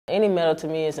Any medal to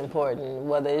me is important,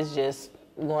 whether it's just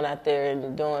going out there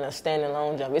and doing a standing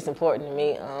long jump. It's important to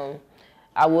me.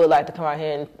 I would like to come out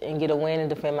here and get a win and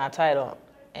defend my title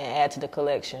and add to the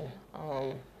collection.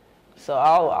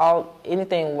 So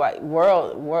anything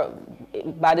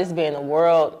by this being a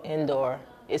world indoor,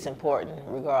 it's important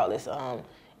regardless.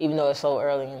 Even though it's so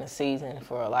early in the season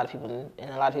for a lot of people, and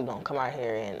a lot of people don't come out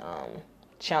here and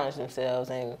challenge themselves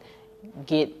and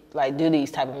do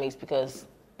these type of meets because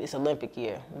it's Olympic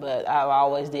year. But I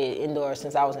always did indoor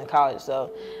since I was in college,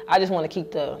 so I just want to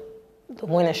keep the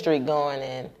winning streak going,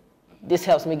 and this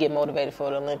helps me get motivated for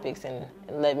the Olympics and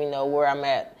let me know where I'm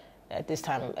at this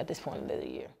point of the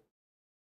year.